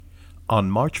On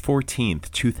March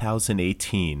 14th,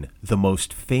 2018, the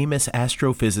most famous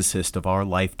astrophysicist of our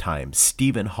lifetime,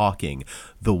 Stephen Hawking,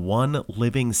 the one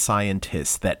living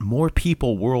scientist that more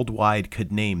people worldwide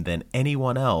could name than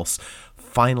anyone else,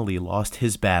 finally lost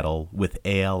his battle with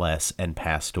ALS and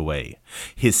passed away.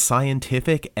 His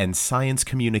scientific and science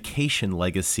communication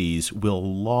legacies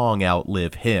will long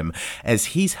outlive him, as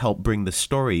he's helped bring the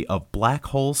story of black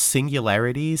holes,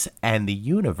 singularities, and the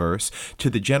universe to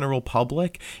the general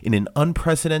public in an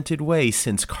unprecedented way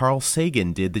since Carl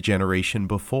Sagan did the generation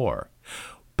before.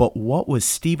 But what was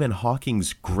Stephen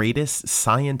Hawking's greatest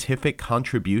scientific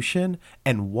contribution?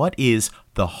 And what is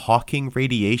the Hawking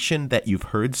radiation that you've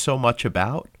heard so much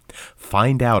about?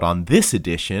 Find out on this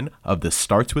edition of the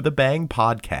Starts With a Bang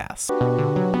podcast.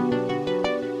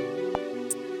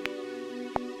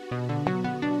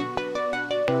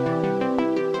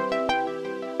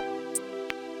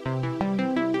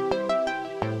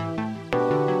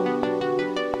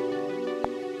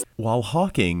 While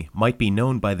Hawking might be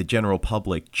known by the general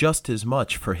public just as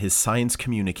much for his science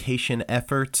communication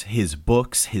efforts, his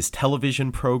books, his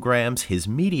television programs, his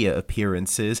media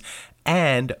appearances,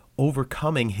 and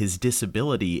overcoming his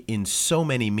disability in so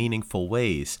many meaningful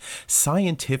ways,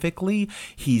 scientifically,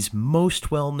 he's most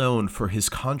well known for his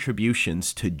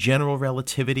contributions to general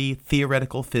relativity,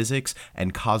 theoretical physics,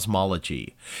 and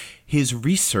cosmology. His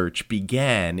research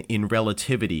began in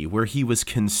relativity, where he was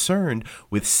concerned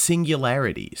with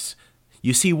singularities.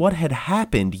 You see, what had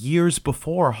happened years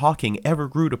before Hawking ever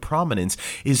grew to prominence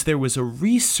is there was a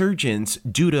resurgence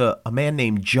due to a man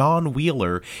named John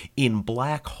Wheeler in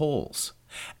black holes.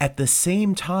 At the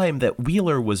same time that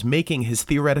Wheeler was making his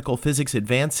theoretical physics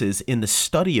advances in the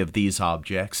study of these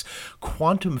objects,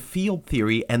 quantum field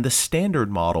theory and the Standard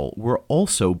Model were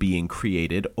also being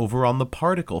created over on the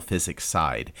particle physics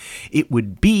side. It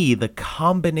would be the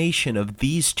combination of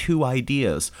these two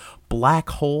ideas, black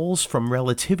holes from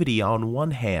relativity on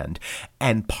one hand,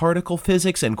 and particle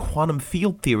physics and quantum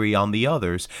field theory on the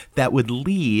others, that would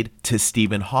lead to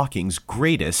Stephen Hawking's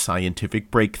greatest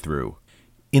scientific breakthrough.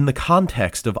 In the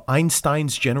context of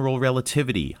Einstein's general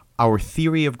relativity, our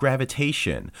theory of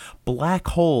gravitation, black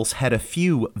holes had a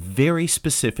few very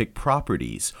specific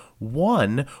properties.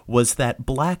 One was that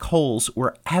black holes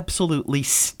were absolutely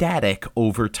static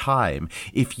over time.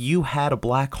 If you had a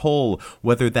black hole,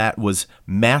 whether that was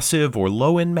massive or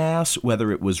low in mass,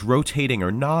 whether it was rotating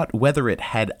or not, whether it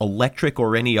had electric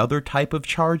or any other type of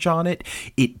charge on it,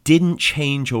 it didn't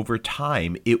change over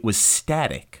time. It was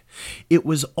static. It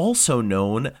was also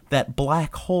known that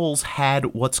black holes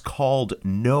had what's called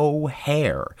no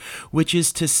hair, which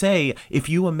is to say, if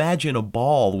you imagine a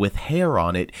ball with hair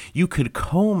on it, you could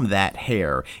comb that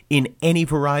hair in any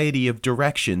variety of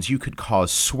directions. You could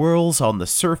cause swirls on the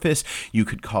surface, you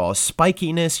could cause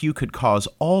spikiness, you could cause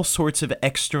all sorts of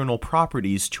external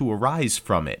properties to arise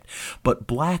from it. But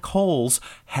black holes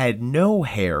had no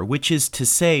hair, which is to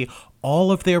say,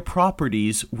 all of their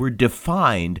properties were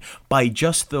defined by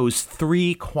just those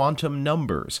three quantum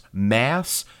numbers: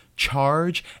 mass,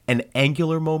 charge, and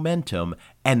angular momentum,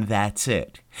 and that's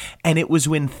it. And it was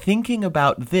when thinking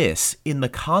about this in the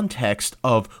context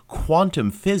of quantum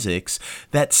physics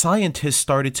that scientists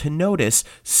started to notice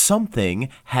something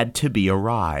had to be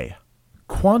awry.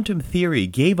 Quantum theory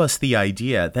gave us the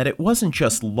idea that it wasn't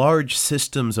just large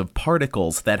systems of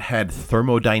particles that had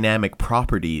thermodynamic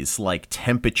properties like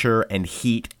temperature and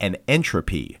heat and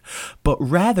entropy, but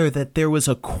rather that there was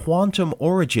a quantum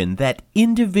origin, that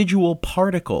individual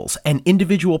particles and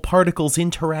individual particles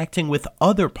interacting with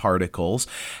other particles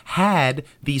had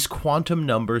these quantum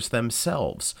numbers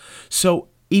themselves. So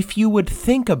if you would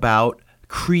think about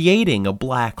creating a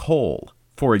black hole,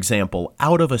 for example,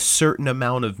 out of a certain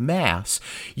amount of mass,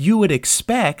 you would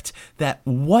expect that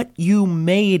what you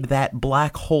made that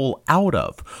black hole out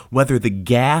of, whether the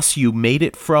gas you made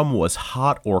it from was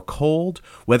hot or cold,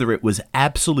 whether it was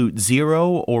absolute zero,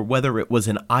 or whether it was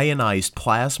an ionized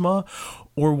plasma,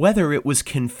 or whether it was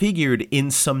configured in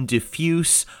some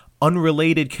diffuse,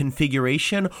 unrelated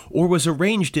configuration, or was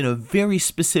arranged in a very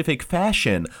specific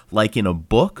fashion, like in a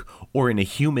book or in a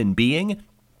human being,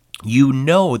 you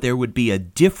know there would be a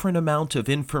different amount of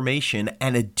information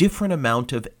and a different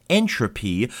amount of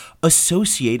entropy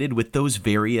associated with those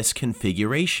various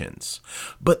configurations.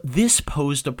 But this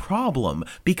posed a problem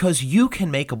because you can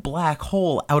make a black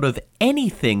hole out of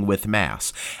anything with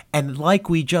mass. And like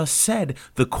we just said,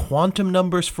 the quantum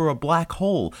numbers for a black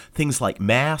hole, things like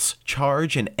mass,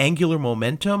 charge, and angular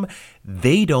momentum,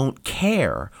 they don't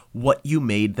care what you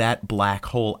made that black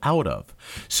hole out of.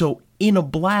 So in a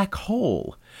black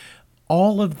hole,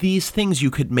 all of these things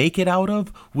you could make it out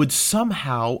of would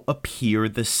somehow appear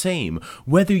the same.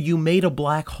 Whether you made a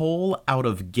black hole out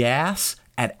of gas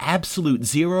at absolute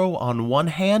zero on one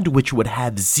hand, which would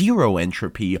have zero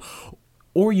entropy,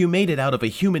 or you made it out of a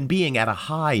human being at a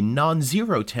high,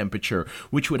 non-zero temperature,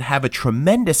 which would have a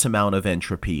tremendous amount of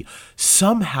entropy.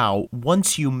 Somehow,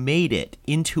 once you made it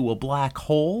into a black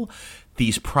hole,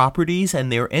 these properties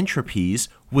and their entropies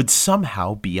would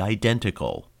somehow be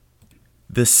identical.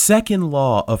 The second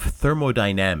law of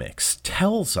thermodynamics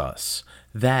tells us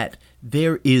that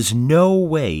there is no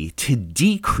way to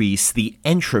decrease the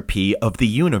entropy of the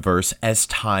universe as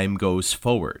time goes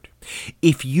forward.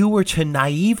 If you were to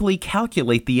naively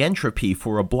calculate the entropy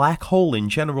for a black hole in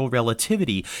general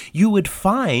relativity, you would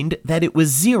find that it was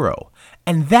zero.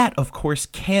 And that, of course,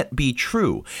 can't be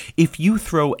true. If you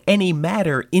throw any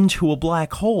matter into a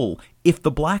black hole, if the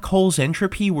black hole's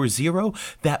entropy were zero,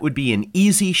 that would be an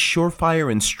easy,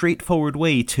 surefire, and straightforward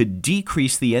way to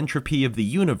decrease the entropy of the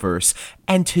universe,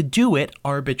 and to do it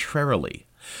arbitrarily.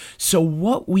 So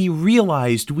what we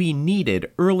realized we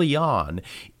needed early on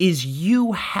is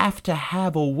you have to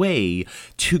have a way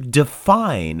to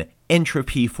define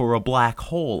entropy for a black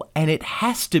hole, and it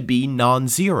has to be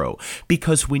non-zero,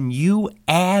 because when you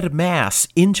add mass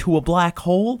into a black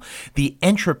hole, the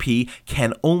entropy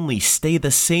can only stay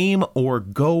the same or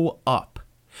go up.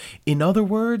 In other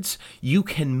words, you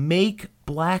can make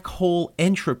black hole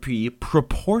entropy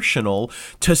proportional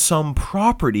to some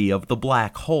property of the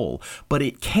black hole, but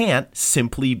it can't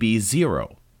simply be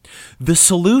zero. The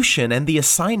solution and the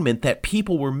assignment that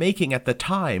people were making at the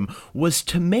time was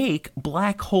to make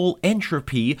black hole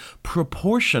entropy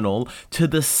proportional to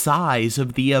the size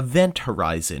of the event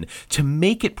horizon, to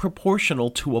make it proportional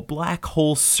to a black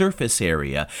hole surface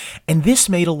area. And this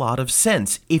made a lot of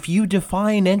sense. If you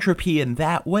define entropy in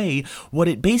that way, what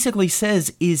it basically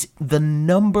says is the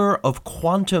number of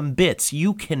quantum bits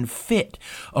you can fit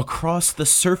across the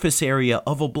surface area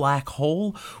of a black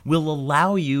hole will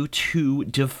allow you to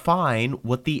define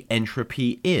what the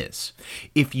entropy is.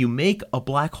 If you make a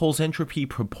black hole's entropy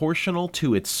proportional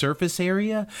to its surface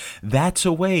area, that's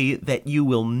a way that you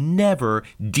will never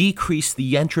decrease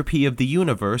the entropy of the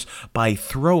universe by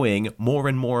throwing more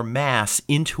and more mass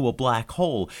into a black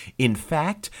hole. In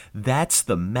fact, that's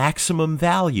the maximum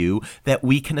value that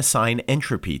we can assign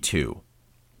entropy to.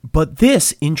 But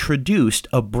this introduced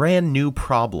a brand new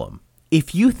problem.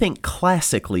 If you think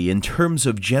classically in terms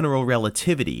of general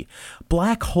relativity,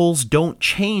 black holes don't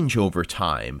change over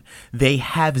time. They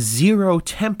have zero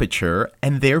temperature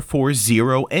and therefore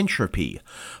zero entropy.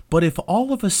 But if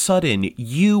all of a sudden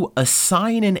you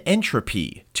assign an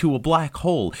entropy to a black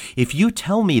hole, if you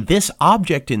tell me this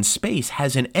object in space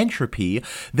has an entropy,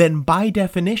 then by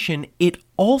definition it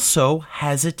also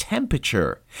has a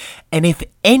temperature. And if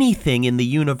anything in the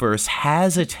universe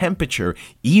has a temperature,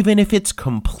 even if it's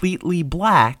completely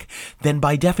black, then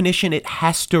by definition it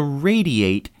has to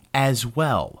radiate as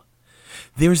well.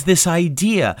 There's this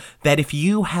idea that if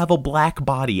you have a black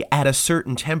body at a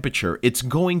certain temperature, it's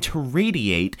going to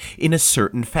radiate in a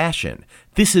certain fashion.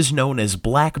 This is known as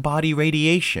black body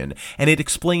radiation, and it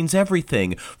explains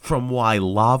everything from why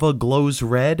lava glows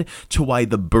red, to why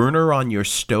the burner on your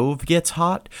stove gets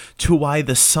hot, to why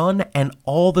the sun and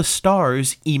all the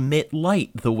stars emit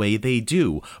light the way they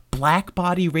do. Black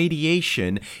body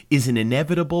radiation is an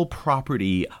inevitable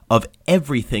property of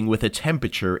everything with a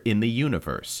temperature in the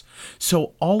universe.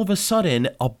 So all of a sudden,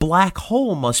 a black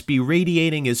hole must be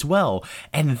radiating as well,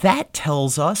 and that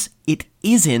tells us it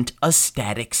isn't a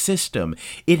static system.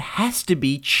 It has to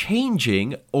be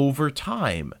changing over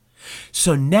time.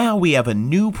 So now we have a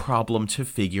new problem to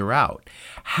figure out.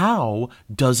 How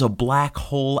does a black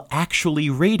hole actually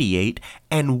radiate,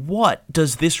 and what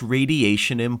does this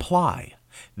radiation imply?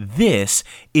 This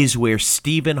is where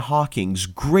Stephen Hawking's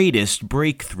greatest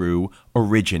breakthrough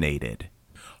originated.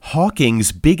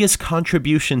 Hawking's biggest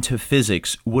contribution to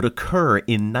physics would occur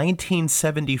in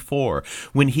 1974,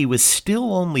 when he was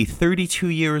still only 32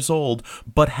 years old,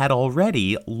 but had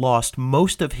already lost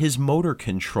most of his motor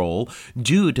control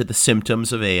due to the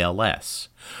symptoms of ALS.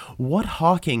 What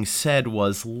Hawking said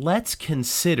was, let's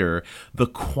consider the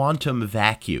quantum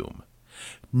vacuum.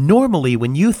 Normally,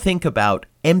 when you think about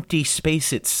empty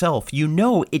space itself, you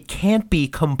know it can't be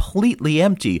completely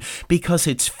empty because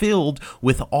it's filled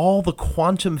with all the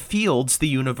quantum fields the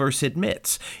universe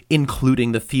admits,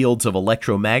 including the fields of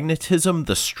electromagnetism,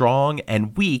 the strong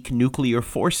and weak nuclear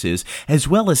forces, as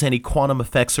well as any quantum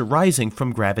effects arising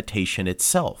from gravitation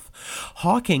itself.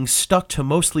 Hawking stuck to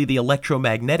mostly the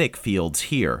electromagnetic fields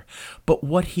here, but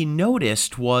what he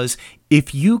noticed was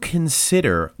if you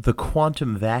consider the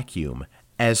quantum vacuum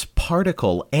as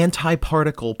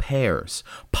particle-antiparticle pairs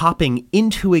popping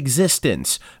into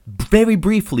existence very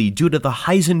briefly due to the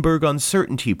Heisenberg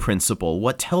uncertainty principle,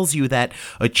 what tells you that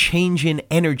a change in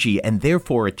energy and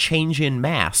therefore a change in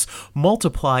mass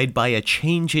multiplied by a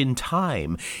change in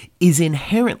time is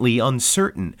inherently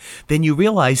uncertain, then you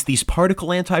realize these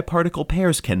particle-antiparticle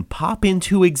pairs can pop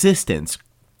into existence,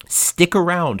 stick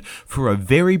around for a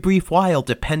very brief while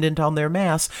dependent on their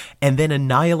mass, and then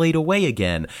annihilate away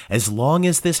again. As long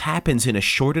as this happens in a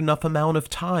short enough amount of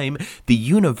time, the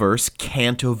universe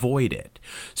can't avoid it.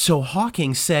 So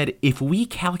Hawking said if we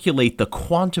calculate the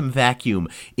quantum vacuum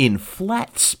in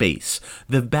flat space,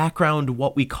 the background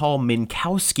what we call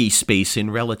Minkowski space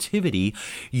in relativity,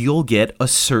 you'll get a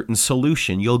certain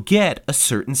solution. You'll get a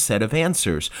certain set of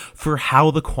answers for how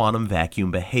the quantum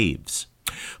vacuum behaves.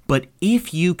 But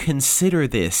if you consider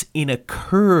this in a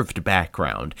curved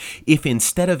background, if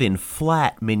instead of in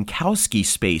flat Minkowski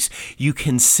space, you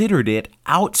considered it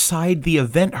outside the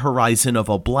event horizon of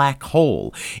a black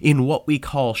hole, in what we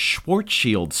call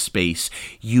Schwarzschild space,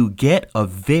 you get a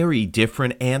very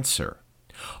different answer.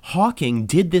 Hawking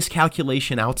did this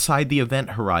calculation outside the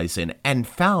event horizon and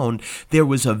found there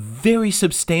was a very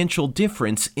substantial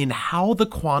difference in how the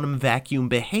quantum vacuum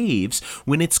behaves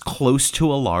when it's close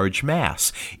to a large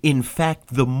mass. In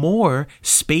fact, the more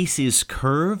space is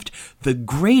curved, the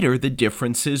greater the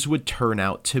differences would turn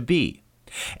out to be.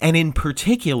 And in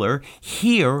particular,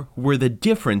 here were the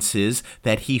differences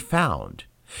that he found.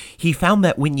 He found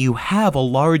that when you have a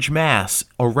large mass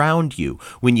around you,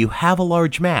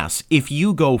 if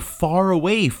you go far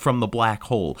away from the black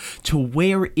hole to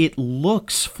where it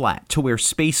looks flat, to where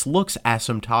space looks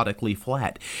asymptotically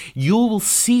flat, you'll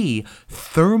see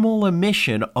thermal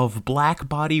emission of black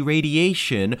body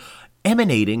radiation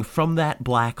emanating from that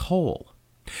black hole.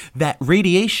 That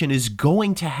radiation is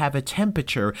going to have a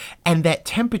temperature, and that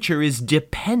temperature is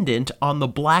dependent on the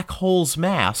black hole's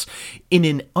mass in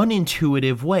an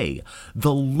unintuitive way.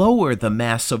 The lower the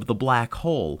mass of the black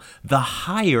hole, the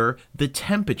higher the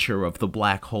temperature of the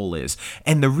black hole is.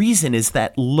 And the reason is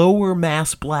that lower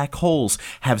mass black holes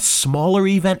have smaller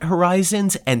event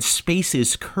horizons and space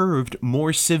is curved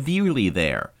more severely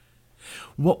there.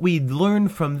 What we learn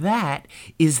from that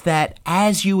is that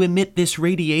as you emit this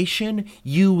radiation,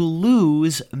 you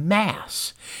lose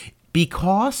mass.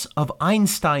 Because of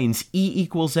Einstein's E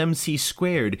 = mc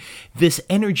squared, this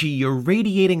energy you're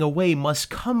radiating away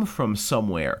must come from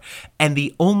somewhere, and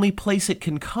the only place it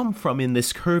can come from in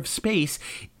this curved space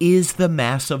is the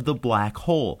mass of the black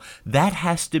hole. That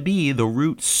has to be the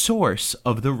root source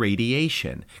of the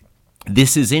radiation.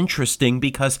 This is interesting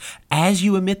because as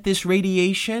you emit this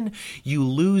radiation, you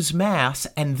lose mass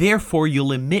and therefore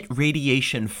you'll emit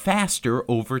radiation faster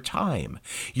over time.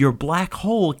 Your black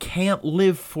hole can't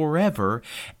live forever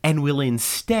and will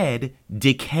instead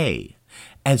decay.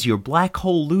 As your black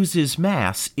hole loses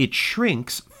mass, it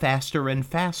shrinks faster and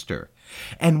faster.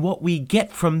 And what we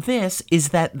get from this is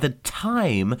that the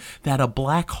time that a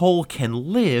black hole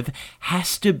can live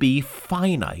has to be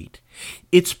finite.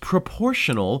 It's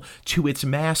proportional to its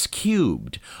mass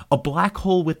cubed. A black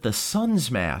hole with the sun's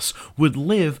mass would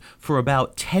live for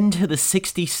about 10 to the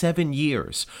 67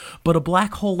 years. But a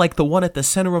black hole like the one at the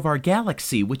center of our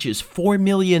galaxy, which is 4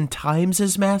 million times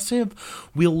as massive,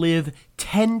 will live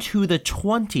 10 to the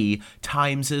 20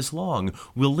 times as long.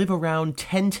 Will live around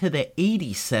 10 to the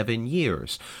 87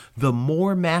 years. The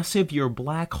more massive your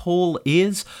black hole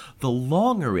is, the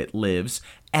longer it lives,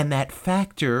 and that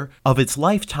factor of its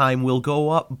lifetime will go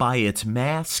up by its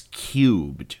mass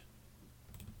cubed.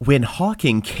 When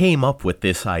Hawking came up with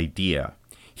this idea,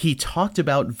 he talked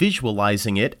about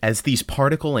visualizing it as these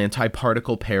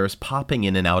particle-antiparticle pairs popping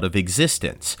in and out of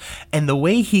existence. And the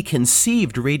way he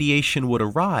conceived radiation would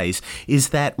arise is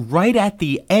that right at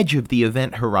the edge of the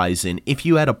event horizon, if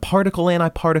you had a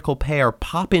particle-antiparticle pair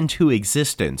pop into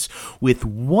existence, with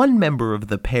one member of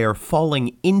the pair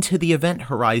falling into the event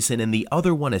horizon and the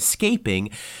other one escaping,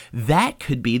 that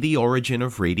could be the origin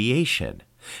of radiation.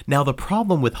 Now, the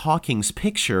problem with Hawking's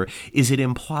picture is it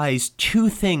implies two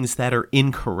things that are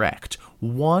incorrect.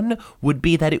 One would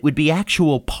be that it would be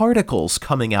actual particles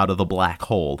coming out of the black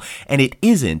hole, and it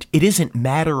isn't. It isn't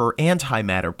matter or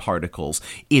antimatter particles.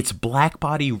 It's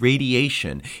blackbody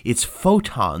radiation. It's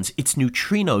photons. It's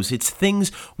neutrinos. It's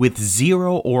things with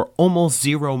zero or almost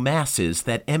zero masses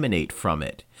that emanate from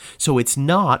it. So it's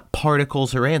not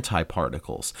particles or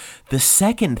antiparticles. The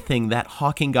second thing that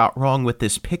Hawking got wrong with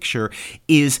this picture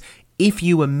is If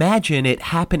you imagine it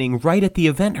happening right at the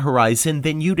event horizon,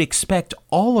 then you'd expect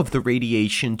all of the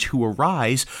radiation to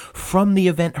arise from the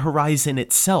event horizon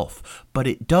itself. But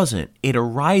it doesn't. It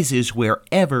arises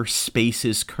wherever space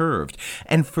is curved.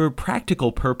 And for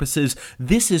practical purposes,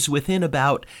 this is within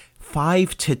about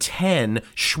 5 to 10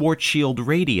 Schwarzschild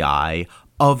radii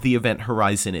of the event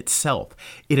horizon itself.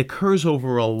 It occurs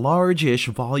over a largish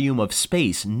volume of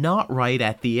space, not right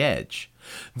at the edge.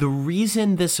 The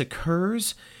reason this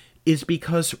occurs is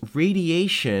because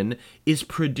radiation is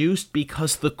produced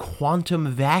because the quantum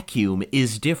vacuum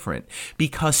is different,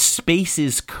 because space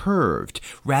is curved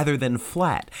rather than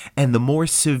flat, and the more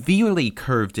severely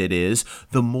curved it is,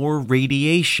 the more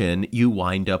radiation you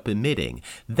wind up emitting.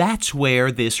 That's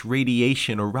where this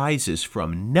radiation arises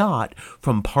from, not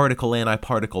from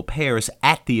particle-antiparticle pairs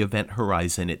at the event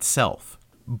horizon itself.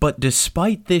 But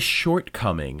despite this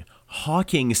shortcoming,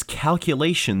 Hawking's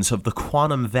calculations of the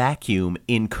quantum vacuum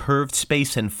in curved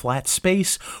space and flat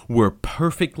space were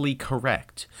perfectly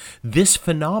correct. This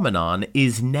phenomenon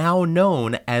is now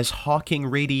known as Hawking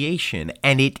radiation,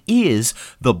 and it is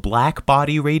the black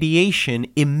body radiation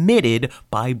emitted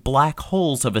by black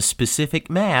holes of a specific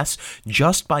mass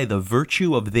just by the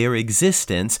virtue of their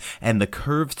existence and the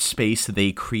curved space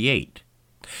they create.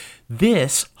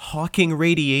 This Hawking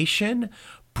radiation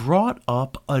brought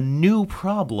up a new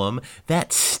problem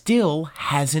that still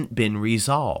hasn't been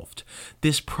resolved.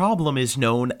 This problem is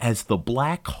known as the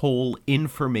black hole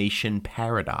information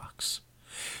paradox.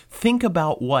 Think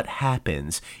about what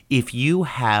happens if you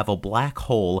have a black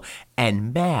hole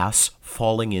and mass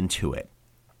falling into it.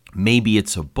 Maybe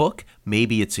it's a book,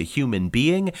 maybe it's a human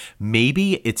being,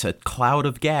 maybe it's a cloud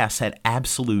of gas at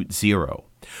absolute zero.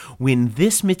 When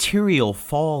this material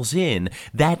falls in,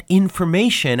 that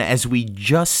information, as we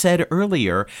just said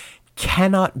earlier,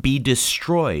 cannot be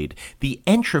destroyed. The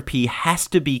entropy has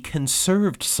to be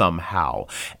conserved somehow.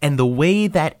 And the way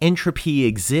that entropy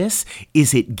exists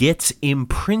is it gets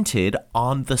imprinted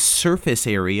on the surface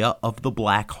area of the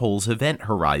black hole's event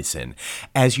horizon.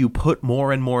 As you put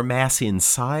more and more mass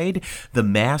inside, the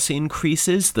mass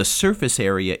increases, the surface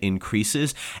area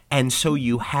increases, and so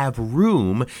you have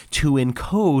room to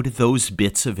encode those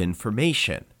bits of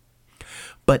information.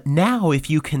 But now if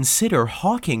you consider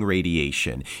Hawking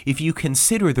radiation, if you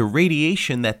consider the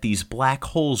radiation that these black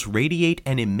holes radiate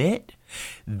and emit,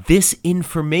 this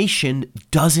information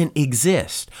doesn't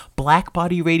exist.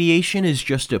 Blackbody radiation is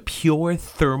just a pure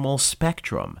thermal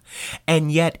spectrum. And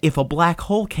yet, if a black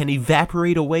hole can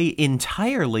evaporate away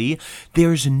entirely,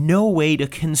 there's no way to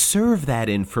conserve that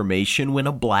information when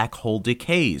a black hole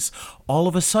decays. All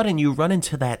of a sudden, you run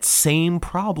into that same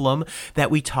problem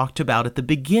that we talked about at the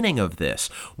beginning of this,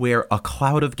 where a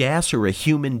cloud of gas or a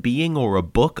human being or a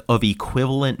book of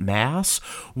equivalent mass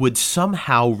would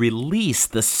somehow release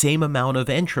the same amount of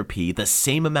entropy, the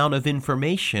same amount of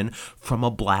information from a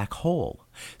black hole.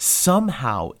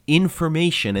 Somehow,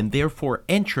 information and therefore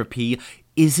entropy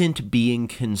isn't being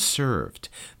conserved.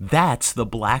 That's the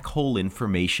black hole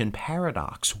information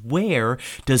paradox. Where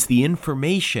does the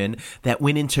information that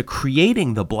went into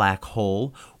creating the black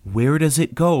hole, where does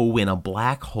it go when a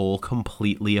black hole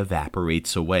completely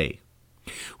evaporates away?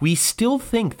 We still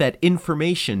think that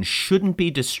information shouldn't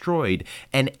be destroyed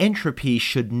and entropy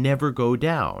should never go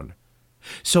down.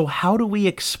 So how do we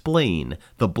explain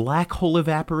the black hole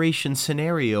evaporation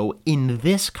scenario in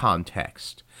this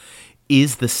context?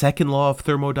 Is the second law of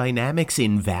thermodynamics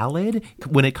invalid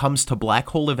when it comes to black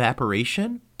hole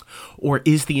evaporation? Or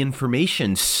is the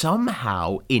information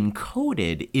somehow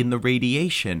encoded in the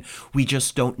radiation? We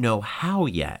just don't know how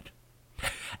yet.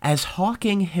 As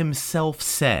Hawking himself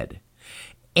said,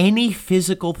 any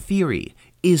physical theory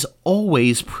is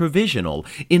always provisional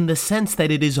in the sense that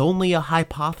it is only a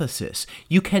hypothesis.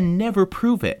 You can never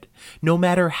prove it. No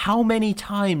matter how many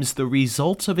times the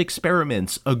results of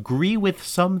experiments agree with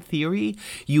some theory,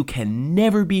 you can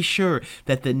never be sure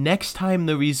that the next time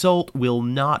the result will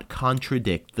not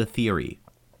contradict the theory.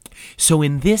 So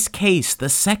in this case, the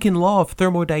second law of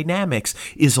thermodynamics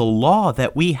is a law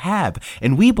that we have,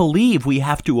 and we believe we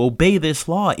have to obey this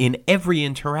law in every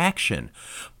interaction.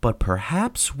 But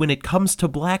perhaps when it comes to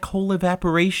black hole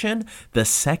evaporation, the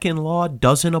second law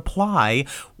doesn't apply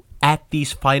at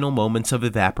these final moments of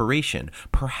evaporation.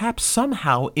 Perhaps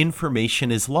somehow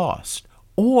information is lost.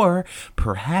 Or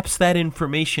perhaps that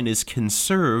information is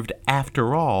conserved,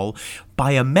 after all,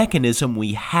 by a mechanism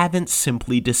we haven't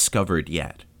simply discovered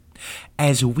yet.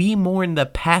 As we mourn the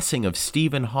passing of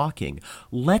Stephen Hawking,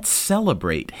 let's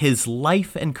celebrate his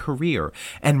life and career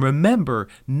and remember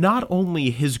not only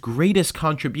his greatest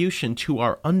contribution to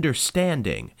our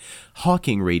understanding,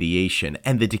 Hawking radiation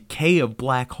and the decay of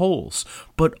black holes,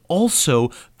 but also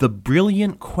the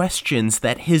brilliant questions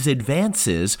that his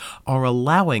advances are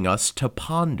allowing us to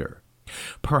ponder.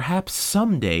 Perhaps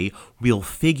someday we'll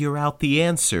figure out the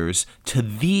answers to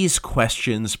these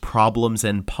questions, problems,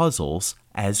 and puzzles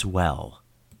as well.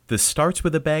 The Starts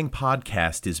With a Bang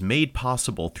podcast is made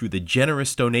possible through the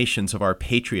generous donations of our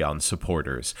Patreon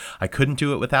supporters. I couldn't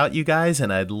do it without you guys,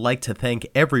 and I'd like to thank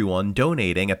everyone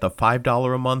donating at the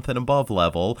 $5 a month and above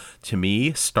level to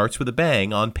me, Starts With a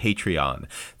Bang, on Patreon.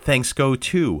 Thanks go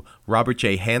to Robert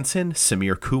J. Hansen,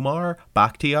 Samir Kumar,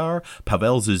 Bakhtiar,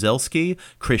 Pavel Zuzelski,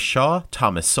 Chris Shaw,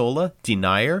 Thomas Sola,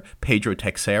 Denier, Pedro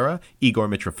Texera, Igor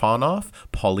Mitrofanov,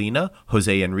 Paulina,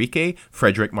 Jose Enrique,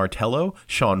 Frederick Martello,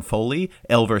 Sean Foley,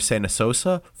 Elver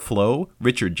Sanasosa, Flo,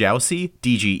 Richard Jousey,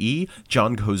 DGE,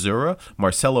 John Kozura,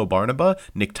 Marcelo Barnaba,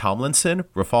 Nick Tomlinson,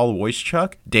 Rafal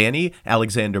Wojciech, Danny,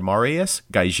 Alexander Marius,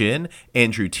 Gaijin,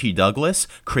 Andrew T. Douglas,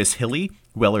 Chris Hilly,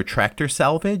 Weller Tractor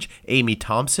Salvage, Amy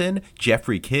Thompson,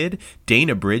 Jeffrey Kidd,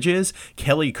 Dana Bridges,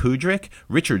 Kelly Kudrick,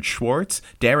 Richard Schwartz,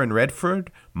 Darren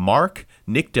Redford, Mark,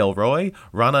 Nick Delroy,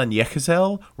 Ranan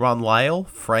Yechazel, Ron Lyle,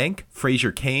 Frank,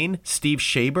 Fraser Kane, Steve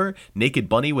Shaber, Naked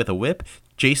Bunny with a Whip,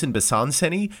 Jason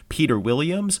Basanseni, Peter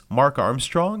Williams, Mark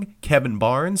Armstrong, Kevin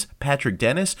Barnes, Patrick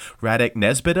Dennis, Radek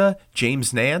Nesbita,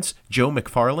 James Nance, Joe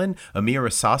McFarlane, Amira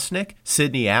Sosnick,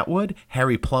 Sidney Atwood,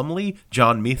 Harry Plumley,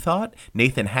 John Methot,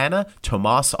 Nathan Hanna,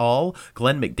 Tomas All,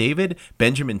 Glenn McDavid,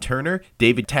 Benjamin Turner,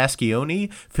 David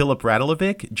Taschioni, Philip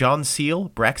Radulovic, John Seal,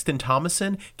 Braxton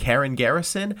Thomason, Karen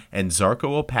Garrison, and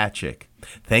Zarko Opachik.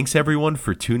 Thanks everyone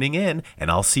for tuning in,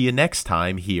 and I'll see you next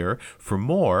time here for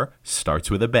more Starts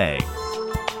With a Bang.